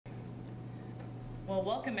Well,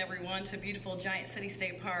 welcome everyone to beautiful Giant City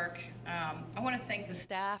State Park. I want to thank the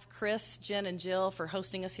staff, Chris, Jen, and Jill, for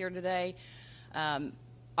hosting us here today.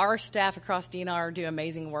 Our staff across DNR do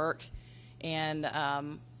amazing work, and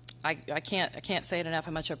I can't say it enough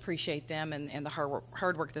how much I appreciate them and the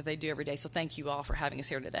hard work that they do every day. So thank you all for having us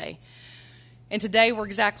here today. And today we're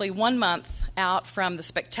exactly 1 month out from the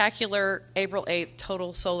spectacular April 8th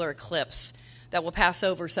total solar eclipse that will pass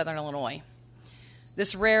over southern Illinois.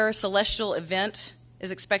 This rare celestial event is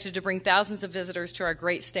expected to bring thousands of visitors to our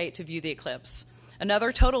great state to view the eclipse.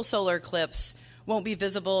 Another total solar eclipse won't be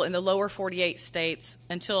visible in the lower 48 states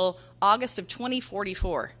until August of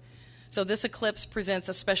 2044. So this eclipse presents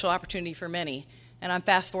a special opportunity for many. And I'm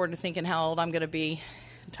fast forward to thinking how old I'm going to be.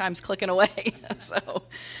 Time's clicking away.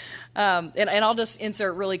 And I'll just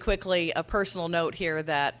insert really quickly a personal note here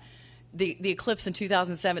that the eclipse in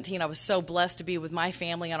 2017, I was so blessed to be with my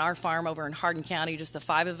family on our farm over in Hardin County, just the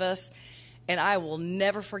 5 of us. And I will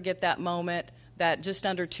never forget that moment, that just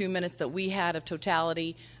under 2 minutes that we had of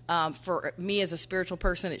totality. For me as a spiritual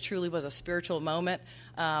person, it truly was a spiritual moment.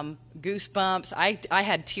 Goosebumps. I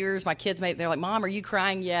had tears. My kids, they're like, "Mom, are you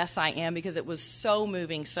crying?" Yes, I am, because it was so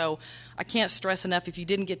moving. So I can't stress enough, if you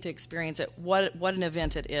didn't get to experience it, what an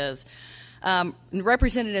event it is.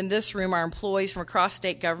 Represented in this room are employees from across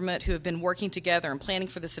state government who have been working together and planning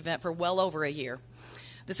for this event for well over a year.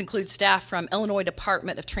 This includes staff from Illinois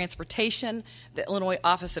Department of Transportation, the Illinois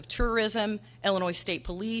Office of Tourism, Illinois State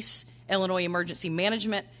Police, Illinois Emergency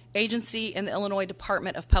Management Agency, and the Illinois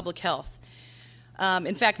Department of Public Health.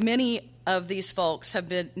 In fact, many of these folks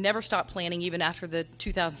have never stopped planning even after the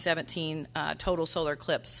 2017 total solar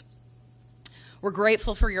eclipse. We're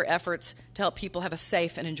grateful for your efforts to help people have a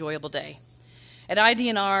safe and enjoyable day. At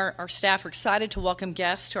IDNR, our staff are excited to welcome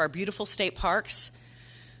guests to our beautiful state parks.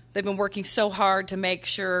 They've been working so hard to make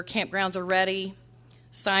sure campgrounds are ready,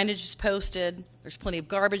 signage is posted, there's plenty of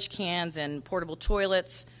garbage cans and portable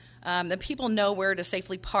toilets, that people know where to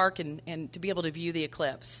safely park and to be able to view the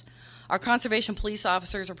eclipse. Our conservation police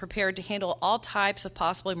officers are prepared to handle all types of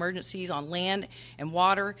possible emergencies on land and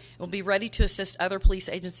water and will be ready to assist other police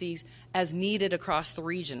agencies as needed across the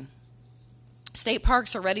region. State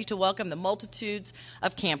parks are ready to welcome the multitudes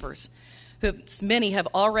of campers. Many have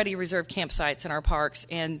already reserved campsites in our parks,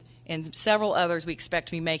 and several others we expect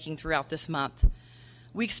to be making throughout this month.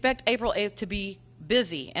 We expect April 8th to be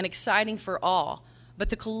busy and exciting for all, but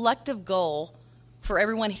the collective goal for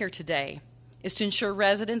everyone here today is to ensure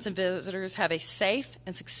residents and visitors have a safe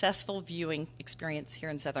and successful viewing experience here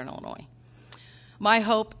in Southern Illinois. My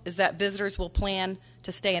hope is that visitors will plan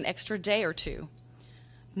to stay an extra day or two,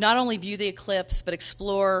 not only view the eclipse, but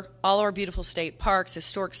explore all our beautiful state parks,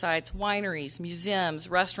 historic sites, wineries, museums,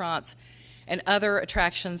 restaurants, and other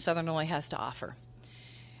attractions Southern Illinois has to offer.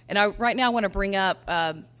 And right now I want to bring up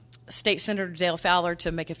State Senator Dale Fowler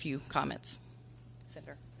to make a few comments.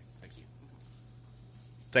 Senator. Thank you.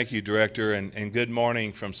 Thank you, Director, and good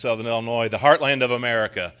morning from Southern Illinois, the heartland of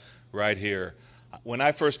America, right here. When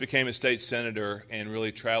I first became a state senator and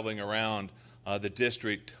really traveling around the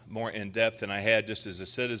district more in depth than I had just as a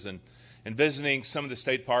citizen, and visiting some of the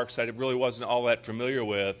state parks I really wasn't all that familiar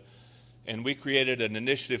with, and we created an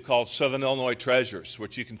initiative called Southern Illinois Treasures,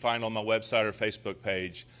 which you can find on my website or Facebook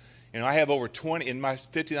page. And I have over 20, in my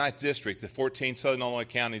 59th district, the 14 Southern Illinois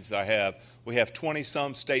counties that I have, we have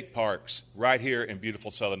 20-some state parks right here in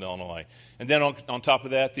beautiful Southern Illinois. And then on top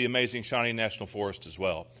of that, the amazing Shawnee National Forest as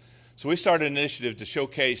well. So we started an initiative to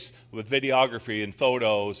showcase with videography and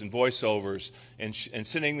photos and voiceovers and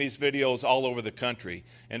sending these videos all over the country,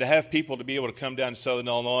 and to have people to be able to come down to Southern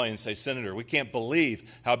Illinois and say, "Senator, we can't believe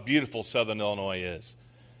how beautiful Southern Illinois is."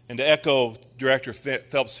 And to echo Director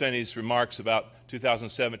Phelps-Finney's remarks about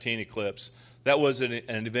 2017 eclipse, that was an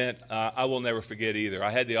event I will never forget either. I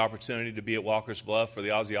had the opportunity to be at Walker's Bluff for the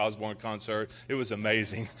Ozzy Osbourne concert. It was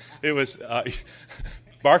amazing. It was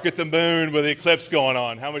Bark at the Moon with the eclipse going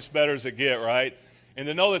on. How much better does it get, right? And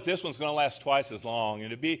to know that this one's going to last twice as long,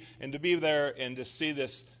 and to be there and to see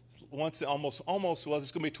this once, almost well,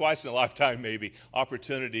 it's going to be twice in a lifetime maybe,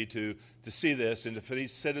 opportunity to see this, and for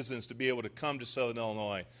these citizens to be able to come to Southern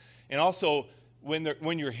Illinois. And also,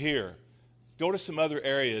 when you're here, go to some other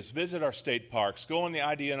areas, visit our state parks, go on the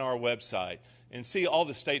IDNR website, and see all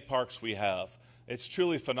the state parks we have. It's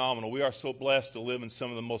truly phenomenal. We are so blessed to live in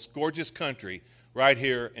some of the most gorgeous country right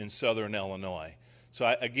here in Southern Illinois.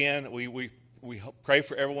 So again, we pray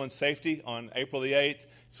for everyone's safety on April the 8th.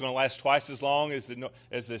 It's going to last twice as long as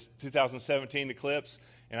this 2017 eclipse,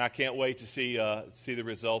 and I can't wait to see the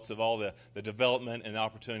results of all the development and the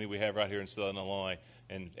opportunity we have right here in Southern Illinois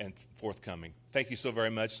and forthcoming. Thank you so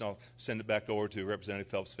very much, and I'll send it back over to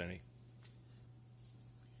Representative Phelps-Finney.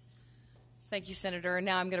 Thank you, Senator. And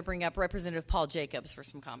now I'm going to bring up Representative Paul Jacobs for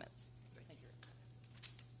some comments. Thank you.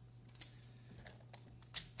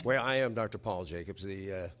 Well, I am Dr. Paul Jacobs,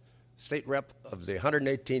 the state rep of the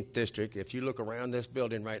 118th district. If you look around this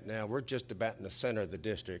building right now, we're just about in the center of the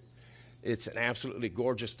district. It's an absolutely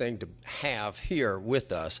gorgeous thing to have here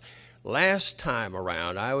with us. Last time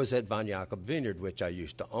around, I was at Von Jacob Vineyard, which I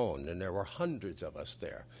used to own, and there were hundreds of us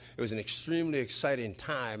there. It was an extremely exciting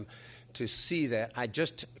time to see that. I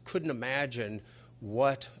just couldn't imagine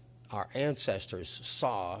what our ancestors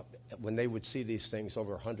saw when they would see these things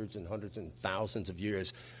over hundreds and hundreds and thousands of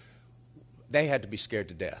years. They had to be scared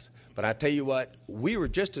to death. But I tell you what, we were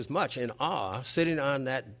just as much in awe sitting on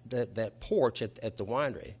that porch at the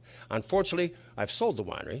winery. Unfortunately, I've sold the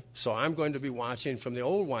winery, so I'm going to be watching from the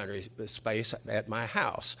old winery space at my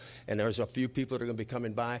house. And there's a few people that are going to be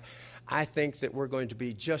coming by. I think that we're going to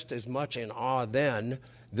be just as much in awe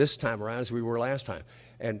this time around as we were last time.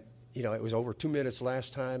 And, you know, it was over 2 minutes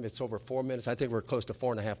last time. It's over 4 minutes. I think we're close to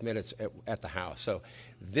 4.5 minutes at the house. So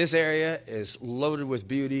this area is loaded with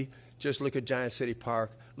beauty. Just look at Giant City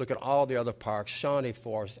Park. Look at all the other parks, Shawnee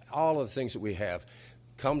Forest, all of the things that we have.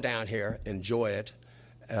 Come down here, enjoy it.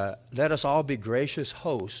 Let us all be gracious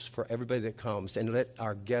hosts for everybody that comes, and let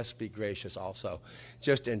our guests be gracious also.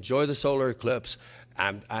 Just enjoy the solar eclipse.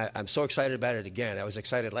 I'm so excited about it again. I was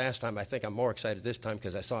excited last time. I think I'm more excited this time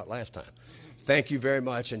because I saw it last time. Thank you very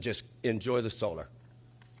much, and just enjoy the solar.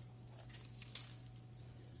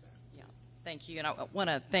 Yeah, thank you. And I want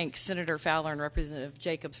to thank Senator Fowler and Representative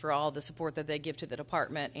Jacobs for all the support that they give to the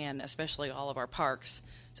department and especially all of our parks.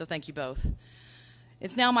 So thank you both.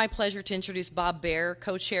 It's now my pleasure to introduce Bob Baer,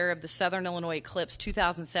 co-chair of the Southern Illinois Eclipse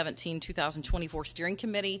 2017-2024 Steering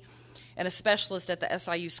Committee and a specialist at the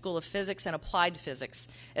SIU School of Physics and Applied Physics.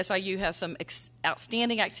 SIU has some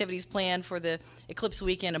outstanding activities planned for the Eclipse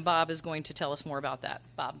weekend, and Bob is going to tell us more about that.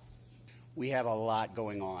 Bob. We have a lot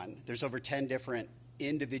going on. There's over 10 different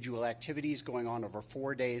individual activities going on over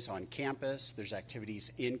 4 days on campus. There's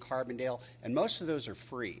activities in Carbondale, and most of those are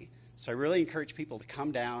free. So I really encourage people to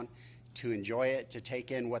come down, to enjoy it, to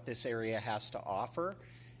take in what this area has to offer,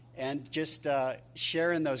 and just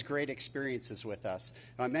share in those great experiences with us.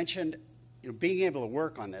 Now, I mentioned being able to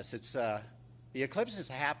work on this. It's the eclipse is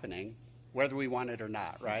happening, whether we want it or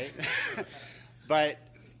not, right? But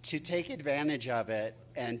to take advantage of it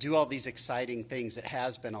and do all these exciting things, it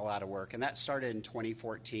has been a lot of work. And that started in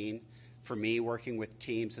 2014 for me, working with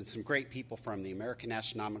teams and some great people from the American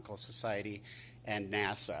Astronomical Society and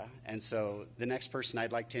NASA. And so the next person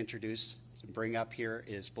I'd like to introduce and bring up here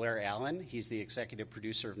is Blair Allen. He's the executive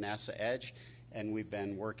producer of NASA Edge, and we've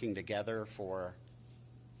been working together for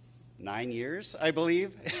 9 years, I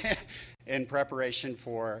believe, in preparation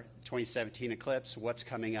for 2017 eclipse, what's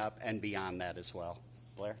coming up, and beyond that as well.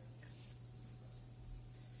 Blair?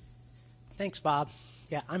 Thanks, Bob.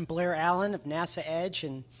 Yeah, I'm Blair Allen of NASA Edge,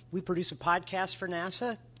 and we produce a podcast for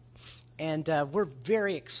NASA. And we're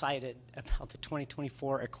very excited about the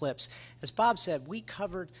 2024 eclipse. As Bob said, we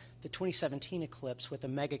covered the 2017 eclipse with a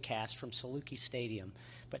megacast from Saluki Stadium.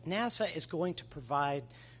 But NASA is going to provide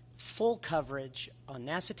full coverage on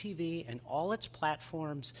NASA TV and all its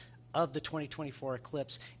platforms of the 2024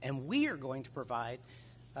 eclipse. And we are going to provide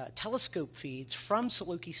telescope feeds from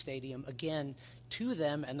Saluki Stadium, again, to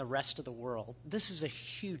them and the rest of the world. This is a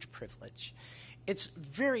huge privilege. It's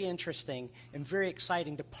very interesting and very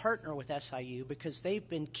exciting to partner with SIU because they've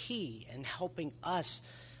been key in helping us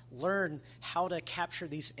learn how to capture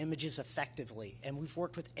these images effectively. And we've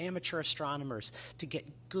worked with amateur astronomers to get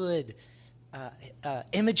good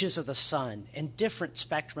images of the sun in different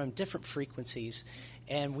spectrum, different frequencies,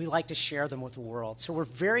 and we like to share them with the world. So we're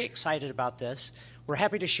very excited about this. We're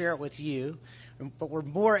happy to share it with you, but we're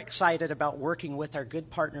more excited about working with our good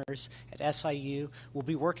partners at SIU. We'll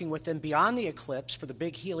be working with them beyond the eclipse for the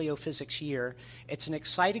big heliophysics year. It's an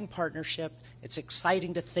exciting partnership. It's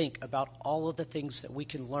exciting to think about all of the things that we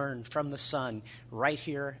can learn from the sun right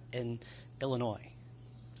here in Illinois.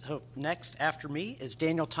 So next after me is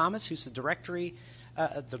Daniel Thomas, who's the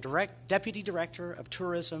Deputy Director of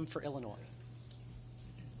Tourism for Illinois.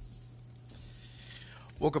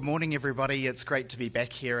 Well, good morning, everybody. It's great to be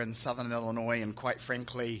back here in Southern Illinois and, quite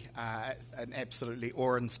frankly, an absolutely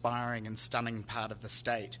awe-inspiring and stunning part of the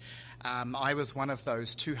state. I was one of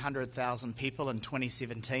those 200,000 people in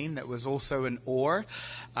 2017 that was also in awe.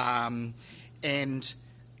 And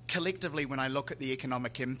collectively, when I look at the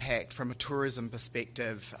economic impact from a tourism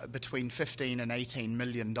perspective, between $15 and $18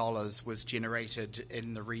 million was generated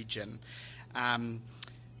in the region.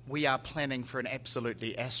 We are planning for an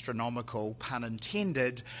absolutely astronomical, pun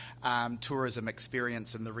intended, tourism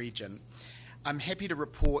experience in the region. I'm happy to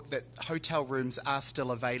report that hotel rooms are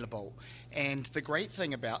still available. And the great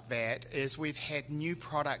thing about that is we've had new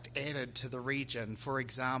product added to the region. For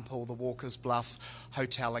example, the Walker's Bluff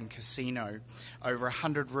Hotel and Casino, over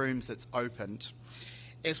 100 rooms that's opened.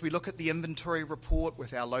 As we look at the inventory report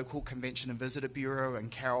with our local Convention and Visitor Bureau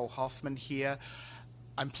and Carol Hoffman here,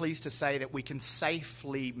 I'm pleased to say that we can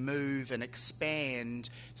safely move and expand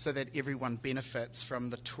so that everyone benefits from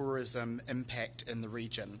the tourism impact in the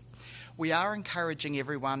region. We are encouraging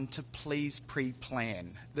everyone to please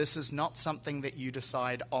pre-plan. This is not something that you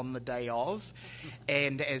decide on the day of.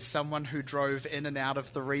 And as someone who drove in and out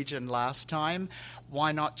of the region last time,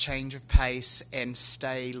 why not change of pace and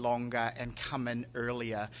stay longer and come in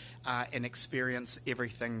earlier and experience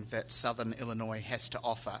everything that Southern Illinois has to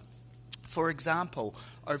offer? For example,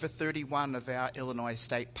 over 31 of our Illinois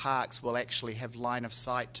state parks will actually have line of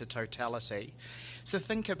sight to totality. So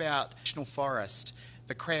think about National Forest,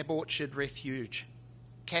 the Crab Orchard Refuge,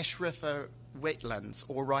 Cache River Wetlands,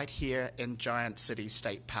 or right here in Giant City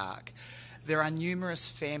State Park. There are numerous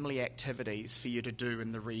family activities for you to do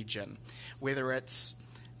in the region, whether it's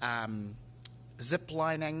zip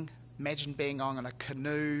lining, imagine being on a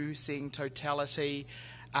canoe, seeing totality,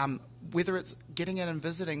 whether it's getting in and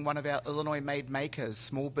visiting one of our Illinois-made makers,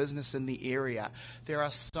 small business in the area. There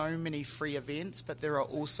are so many free events, but there are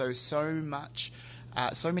also so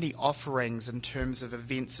many offerings in terms of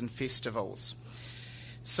events and festivals.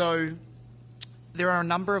 So there are a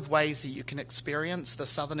number of ways that you can experience the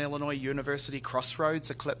Southern Illinois University Crossroads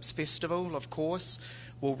Eclipse Festival, of course,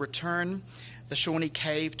 will return. The Shawnee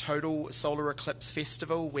Cave Total Solar Eclipse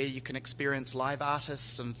Festival, where you can experience live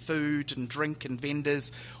artists and food and drink and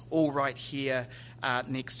vendors, all right here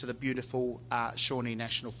next to the beautiful Shawnee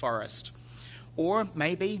National Forest. Or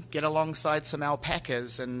maybe get alongside some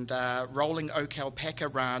alpacas and Rolling Oak Alpaca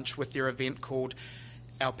Ranch with their event called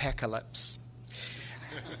Alpacalypse.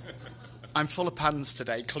 I'm full of puns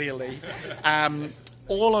today, clearly.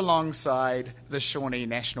 All alongside the Shawnee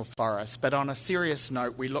National Forest. But on a serious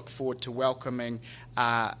note, we look forward to welcoming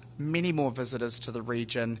many more visitors to the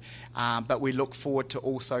region, but we look forward to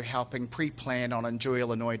also helping pre-plan on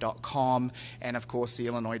enjoyillinois.com and, of course, the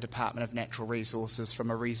Illinois Department of Natural Resources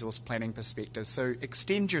from a resource planning perspective. So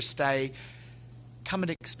extend your stay, come and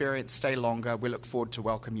experience, stay longer. We look forward to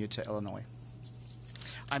welcome you to Illinois.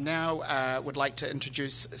 I now would like to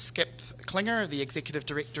introduce Skip Klinger, the Executive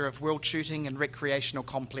Director of World Shooting and Recreational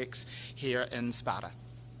Complex here in Sparta.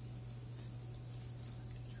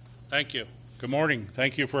 Thank you. Good morning.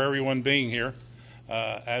 Thank you for everyone being here.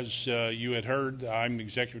 As you had heard, I'm the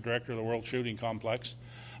Executive Director of the World Shooting Complex.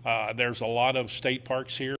 There's a lot of state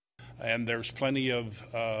parks here, and there's plenty of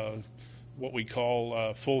what we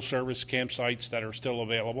call full-service campsites that are still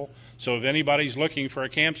available. So if anybody's looking for a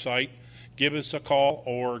campsite, give us a call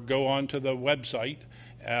or go on to the website,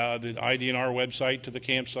 the IDNR website to the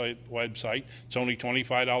campsite website. It's only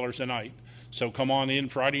 $25 a night. So come on in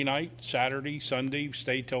Friday night, Saturday, Sunday,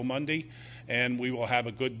 stay till Monday, and we will have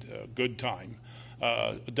a good time.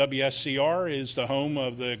 WSCR is the home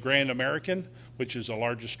of the Grand American, which is the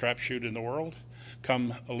largest trap shoot in the world.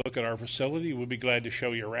 Come look at our facility. We'll be glad to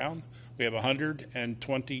show you around. We have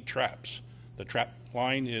 120 traps. The trap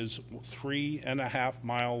line is 3.5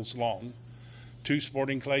 miles long, 2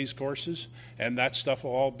 sporting clays courses, and that stuff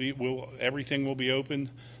everything will be open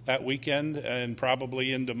that weekend and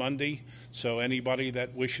probably into Monday. So anybody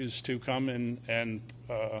that wishes to come and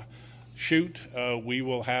shoot, we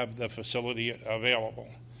will have the facility available.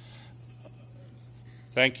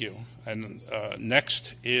 Thank you. And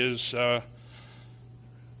next is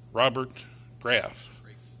Robert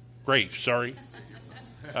Grafe, sorry.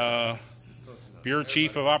 Bureau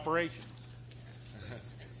Chief of Operations.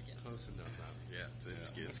 Close enough. Yes,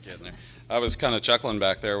 it's getting there. I was kind of chuckling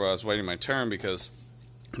back there while I was waiting my turn because,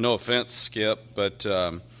 no offense, Skip, but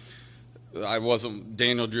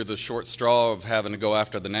Daniel drew the short straw of having to go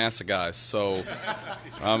after the NASA guys. So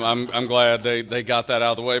I'm glad they got that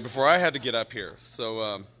out of the way before I had to get up here.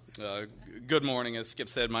 So good morning. As Skip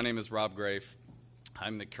said, my name is Rob Grafe.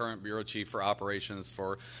 I'm the current Bureau Chief for Operations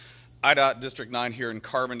for IDOT District 9 here in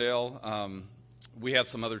Carbondale. We have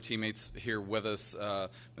some other teammates here with us.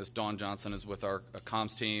 Ms. Dawn Johnson is with our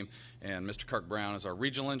comms team, and Mr. Kirk Brown is our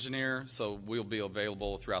regional engineer. So we'll be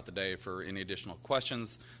available throughout the day for any additional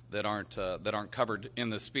questions that aren't covered in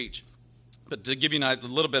this speech. But to give you a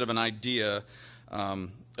little bit of an idea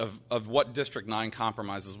of what District 9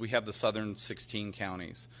 compromises, we have the southern 16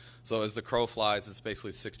 counties. So as the crow flies, it's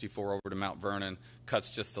basically 64 over to Mount Vernon, cuts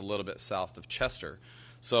just a little bit south of Chester.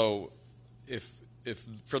 So if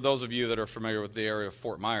for those of you that are familiar with the area of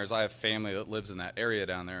Fort Myers, I have family that lives in that area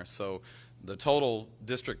down there. So The total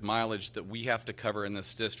district mileage that we have to cover in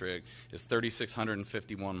this district is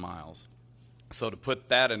 3,651 miles. So to put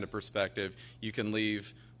that into perspective, you can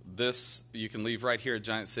leave right here at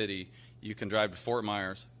Giant City, you can drive to Fort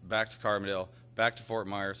Myers, back to Carbondale, back to Fort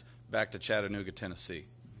Myers, back to Chattanooga, Tennessee.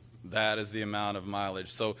 That is the amount of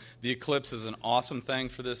mileage. So the eclipse is an awesome thing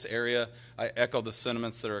for this area. I echo the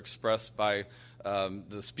sentiments that are expressed by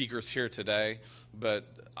the speakers here today, but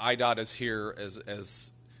IDOT is here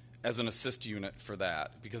as an assist unit for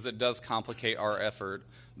that, because it does complicate our effort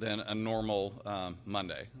than a normal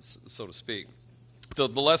Monday, so to speak. The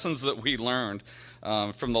lessons that we learned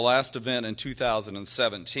from the last event in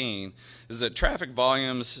 2017 is that traffic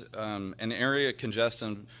volumes and area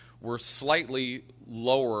congestion were slightly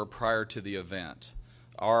lower prior to the event.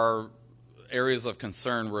 Our areas of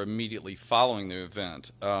concern were immediately following the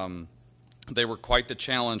event. They were quite the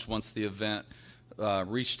challenge once the event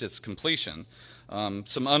reached its completion.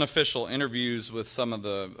 Some unofficial interviews with some of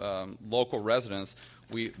the local residents,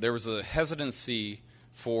 there was a hesitancy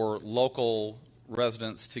for local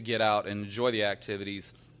residents to get out and enjoy the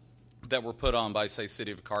activities that were put on by, say,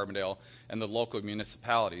 City of Carbondale and the local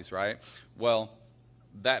municipalities, right? Well,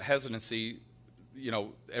 that hesitancy,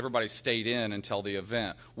 everybody stayed in until the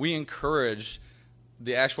event. We encouraged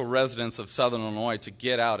the actual residents of Southern Illinois to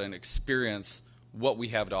get out and experience what we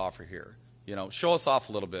have to offer here. Show us off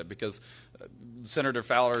a little bit, because Senator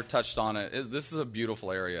Fowler touched on it. This is a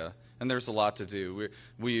beautiful area, and there's a lot to do.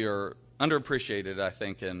 We are underappreciated, I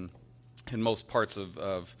think, in most parts of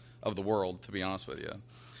the world, to be honest with you.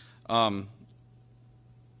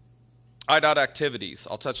 IDOT activities,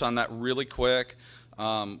 I'll touch on that really quick.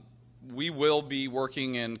 We will be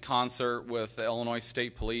working in concert with the Illinois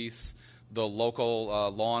State Police, the local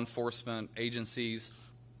law enforcement agencies.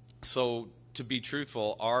 So to be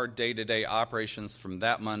truthful, our day-to-day operations from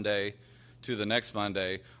that Monday to the next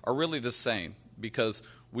Monday are really the same, because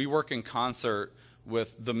we work in concert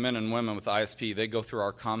with the men and women with ISP. They go through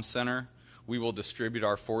our comm center. We will distribute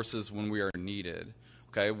our forces when we are needed.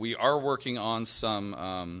 Okay, we are working on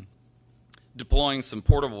some deploying some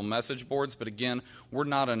portable message boards, but again, we're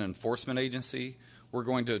not an enforcement agency. We're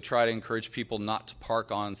going to try to encourage people not to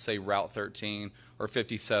park on, say, Route 13 or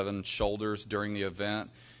 57 shoulders during the event,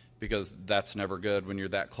 because that's never good when you're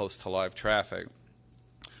that close to live traffic.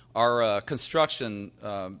 Our construction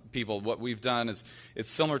people, what we've done is it's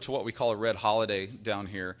similar to what we call a red holiday down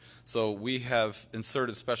here. So we have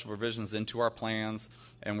inserted special provisions into our plans,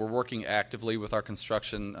 and we're working actively with our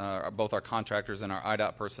construction, both our contractors and our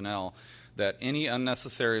IDOT personnel, that any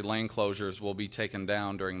unnecessary lane closures will be taken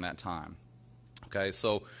down during that time. Okay,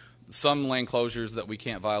 so some lane closures that we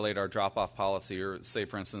can't violate our drop-off policy, or say,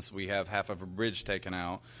 for instance, we have half of a bridge taken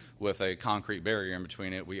out with a concrete barrier in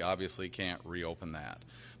between it, we obviously can't reopen that.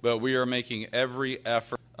 But we are making every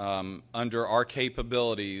effort under our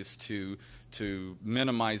capabilities to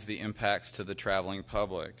minimize the impacts to the traveling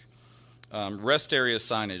public. Rest area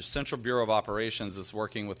signage. Central Bureau of Operations is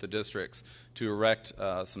working with the districts to erect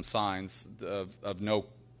some signs of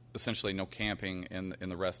essentially no camping in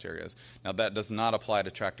the rest areas. Now, that does not apply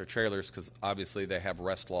to tractor trailers, because obviously they have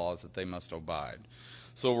rest laws that they must abide.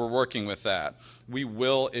 So we're working with that. We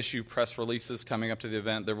will issue press releases coming up to the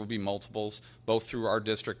event. There will be multiples, both through our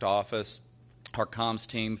district office, our comms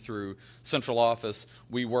team through central office.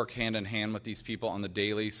 We work hand in hand with these people on the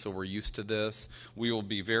daily, so we're used to this. We will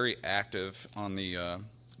be very active on the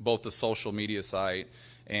both the social media site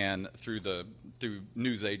and through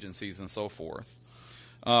news agencies and so forth.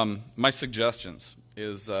 My suggestions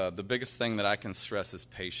is the biggest thing that I can stress is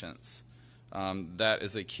patience. That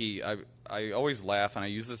is a key. I always laugh, and I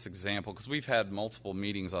use this example because we've had multiple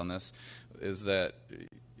meetings on this, is that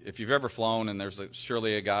if you've ever flown and there's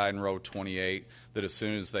surely a guy in row 28 that as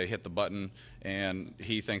soon as they hit the button and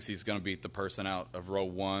he thinks he's going to beat the person out of row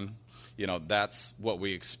 1, that's what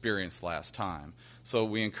we experienced last time. So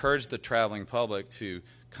we encourage the traveling public to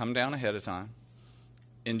come down ahead of time,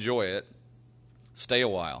 enjoy it, stay a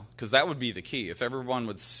while, because that would be the key. If everyone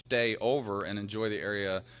would stay over and enjoy the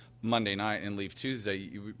area Monday night and leave Tuesday,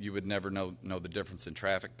 you would never know the difference in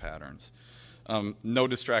traffic patterns. No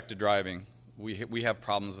distracted driving. We have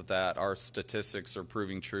problems with that. Our statistics are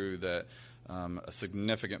proving true that a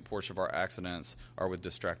significant portion of our accidents are with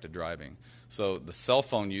distracted driving. So the cell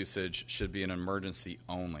phone usage should be an emergency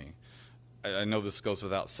only. I know this goes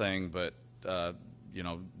without saying, but I'm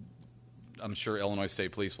sure Illinois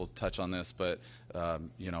State Police will touch on this, but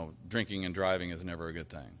drinking and driving is never a good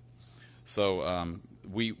thing. So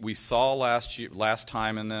we saw last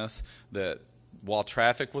time in this that while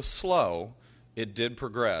traffic was slow, it did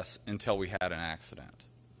progress until we had an accident.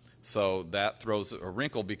 So that throws a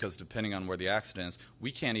wrinkle because depending on where the accident is,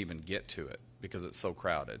 we can't even get to it because it's so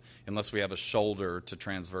crowded unless we have a shoulder to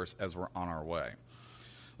transverse as we're on our way.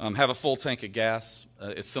 Have a full tank of gas.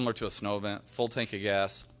 It's similar to a snow event. Full tank of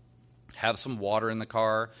gas. Have some water in the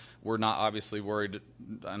car. We're not obviously worried,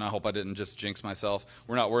 and I hope I didn't just jinx myself,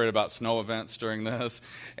 we're not worried about snow events during this.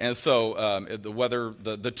 And so the weather,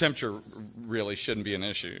 the temperature really shouldn't be an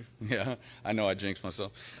issue. Yeah, I know I jinxed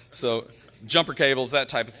myself. So jumper cables, that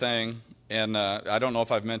type of thing. And I don't know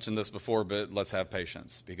if I've mentioned this before, but let's have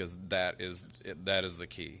patience because that is the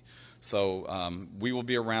key. So we will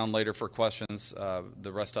be around later for questions,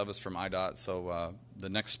 the rest of us from IDOT. So the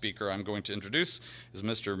next speaker I'm going to introduce is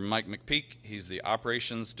Mr. Mike McPeak. He's the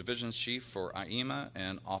Operations Divisions Chief for IEMA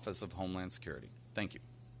and Office of Homeland Security. Thank you.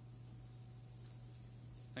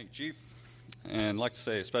 Thank you, Chief. And I'd like to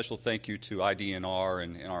say a special thank you to IDNR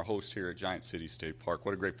and our host here at Giant City State Park.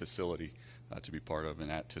 What a great facility to be part of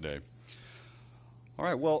and at today. All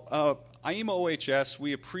right, well, IEMA OHS,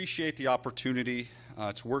 we appreciate the opportunity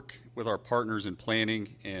to work with our partners in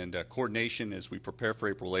planning and coordination as we prepare for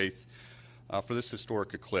April 8th for this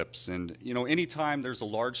historic eclipse. And, you know, anytime there's a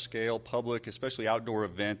large-scale public, especially outdoor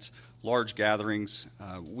event, large gatherings,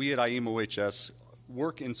 we at IEMA OHS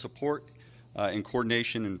work in support in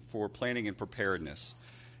coordination and for planning and preparedness.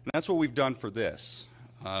 And that's what we've done for this.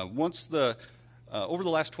 Over the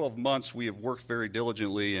last 12 months, we have worked very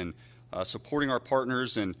diligently in supporting our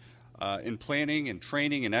partners in planning and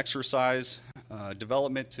training and exercise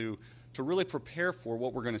development to really prepare for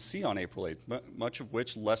what we're going to see on April 8th, much of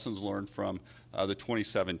which lessons learned from the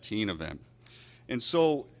 2017 event. And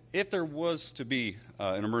so if there was to be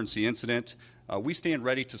an emergency incident, we stand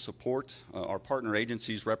ready to support our partner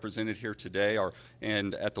agencies represented here today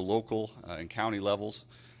and at the local and county levels,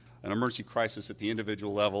 an emergency crisis at the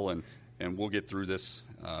individual level, and we'll get through this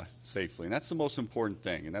safely. And that's the most important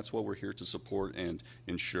thing, and that's what we're here to support and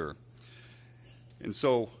ensure. And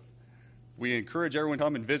so we encourage everyone to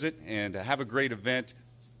come and visit and have a great event.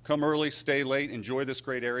 Come early, stay late, enjoy this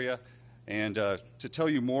great area. And to tell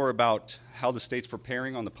you more about how the state's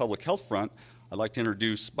preparing on the public health front, I'd like to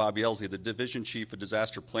introduce Bobby Elsie, the Division Chief of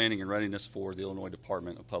Disaster Planning and Readiness for the Illinois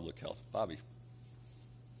Department of Public Health. Bobby.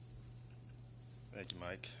 Thank you,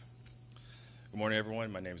 Mike. Good morning, everyone.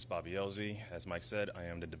 My name is Bobby Elsie. As Mike said, I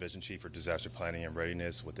am the Division Chief for Disaster Planning and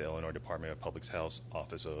Readiness with the Illinois Department of Public Health's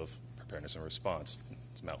Office of Preparedness and Response.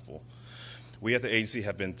 It's a mouthful. We at the agency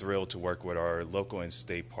have been thrilled to work with our local and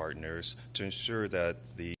state partners to ensure that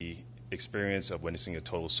the experience of witnessing a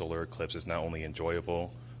total solar eclipse is not only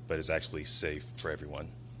enjoyable, but is actually safe for everyone.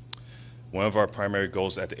 One of our primary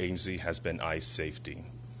goals at the agency has been eye safety.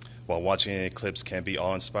 While watching an eclipse can be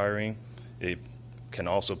awe-inspiring, it can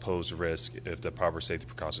also pose risk if the proper safety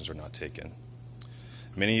precautions are not taken.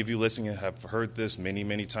 Many of you listening have heard this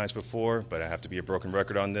many times before, but I have to be a broken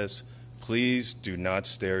record on this. Please do not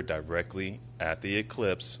stare directly at the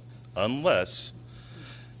eclipse unless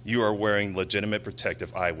you are wearing legitimate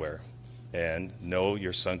protective eyewear. And no,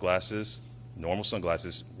 your sunglasses, normal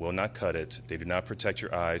sunglasses, will not cut it. They do not protect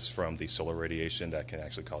your eyes from the solar radiation that can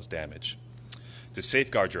actually cause damage. To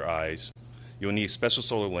safeguard your eyes, you'll need special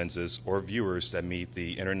solar lenses or viewers that meet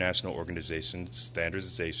the International Organization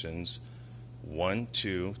Standardizations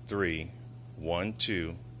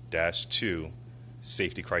 12312-2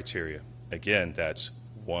 safety criteria. Again, that's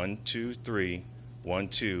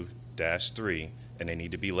 12312-3, and they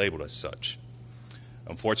need to be labeled as such.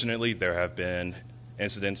 Unfortunately, there have been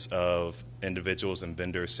incidents of individuals and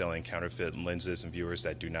vendors selling counterfeit lenses and viewers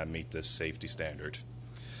that do not meet this safety standard.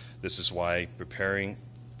 This is why preparing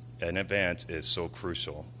in advance is so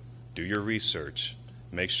crucial. Do your research.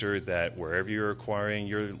 Make sure that wherever you're acquiring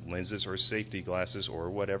your lenses or safety glasses or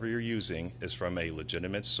whatever you're using is from a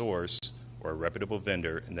legitimate source or a reputable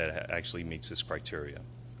vendor and that actually meets this criteria.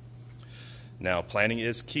 Now, planning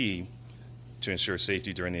is key to ensure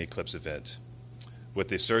safety during the eclipse event. With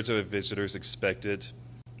the surge of visitors expected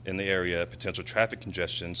in the area, potential traffic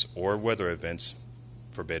congestions or weather events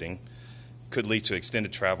forbidding could lead to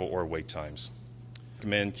extended travel or wait times.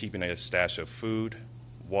 Recommend keeping a stash of food,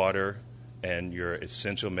 water, and your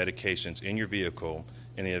essential medications in your vehicle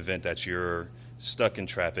in the event that you're stuck in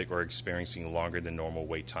traffic or experiencing longer than normal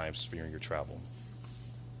wait times during your travel.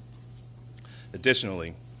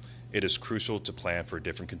 Additionally, it is crucial to plan for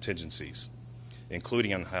different contingencies,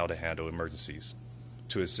 including on how to handle emergencies.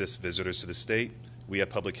 To assist visitors to the state, we at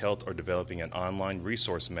Public Health are developing an online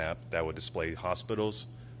resource map that will display hospitals,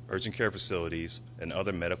 urgent care facilities, and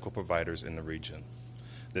other medical providers in the region.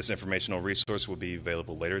 This informational resource will be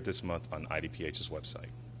available later this month on IDPH's website.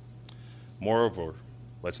 Moreover,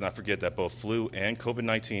 let's not forget that both flu and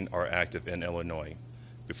COVID-19 are active in Illinois.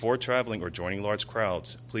 Before traveling or joining large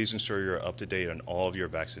crowds, please ensure you're up to date on all of your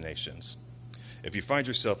vaccinations. If you find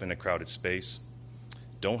yourself in a crowded space,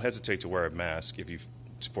 don't hesitate to wear a mask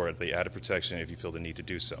for the added protection if you feel the need to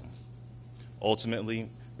do so. Ultimately,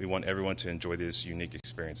 we want everyone to enjoy this unique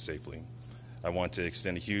experience safely. I want to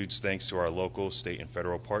extend a huge thanks to our local, state, and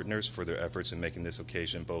federal partners for their efforts in making this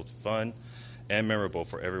occasion both fun and memorable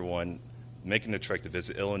for everyone making the trek to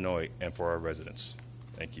visit Illinois and for our residents.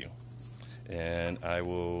 Thank you. And I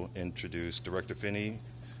will introduce Director Finney.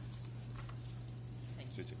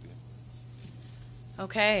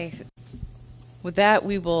 Okay. With that,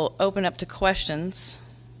 we will open up to questions.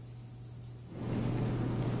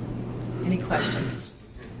 Any questions?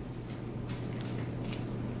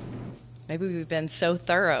 Maybe we've been so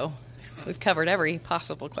thorough. We've covered every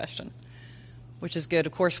possible question, which is good.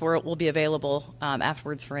 Of course, we'll be available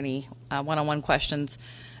afterwards for any one-on-one questions.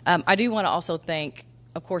 I do want to also thank,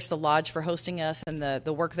 of course, the Lodge for hosting us and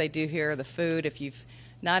the work they do here, the food. If you've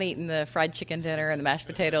not eaten the fried chicken dinner and the mashed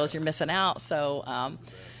potatoes, you're missing out. So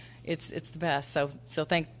it's the best. So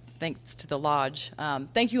thanks to the Lodge.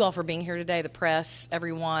 Thank you all for being here today, the press,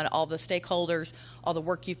 everyone, all the stakeholders, all the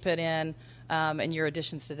work you've put in, and your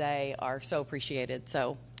additions today are so appreciated.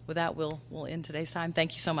 So with that, we'll end today's time.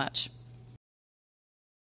 Thank you so much.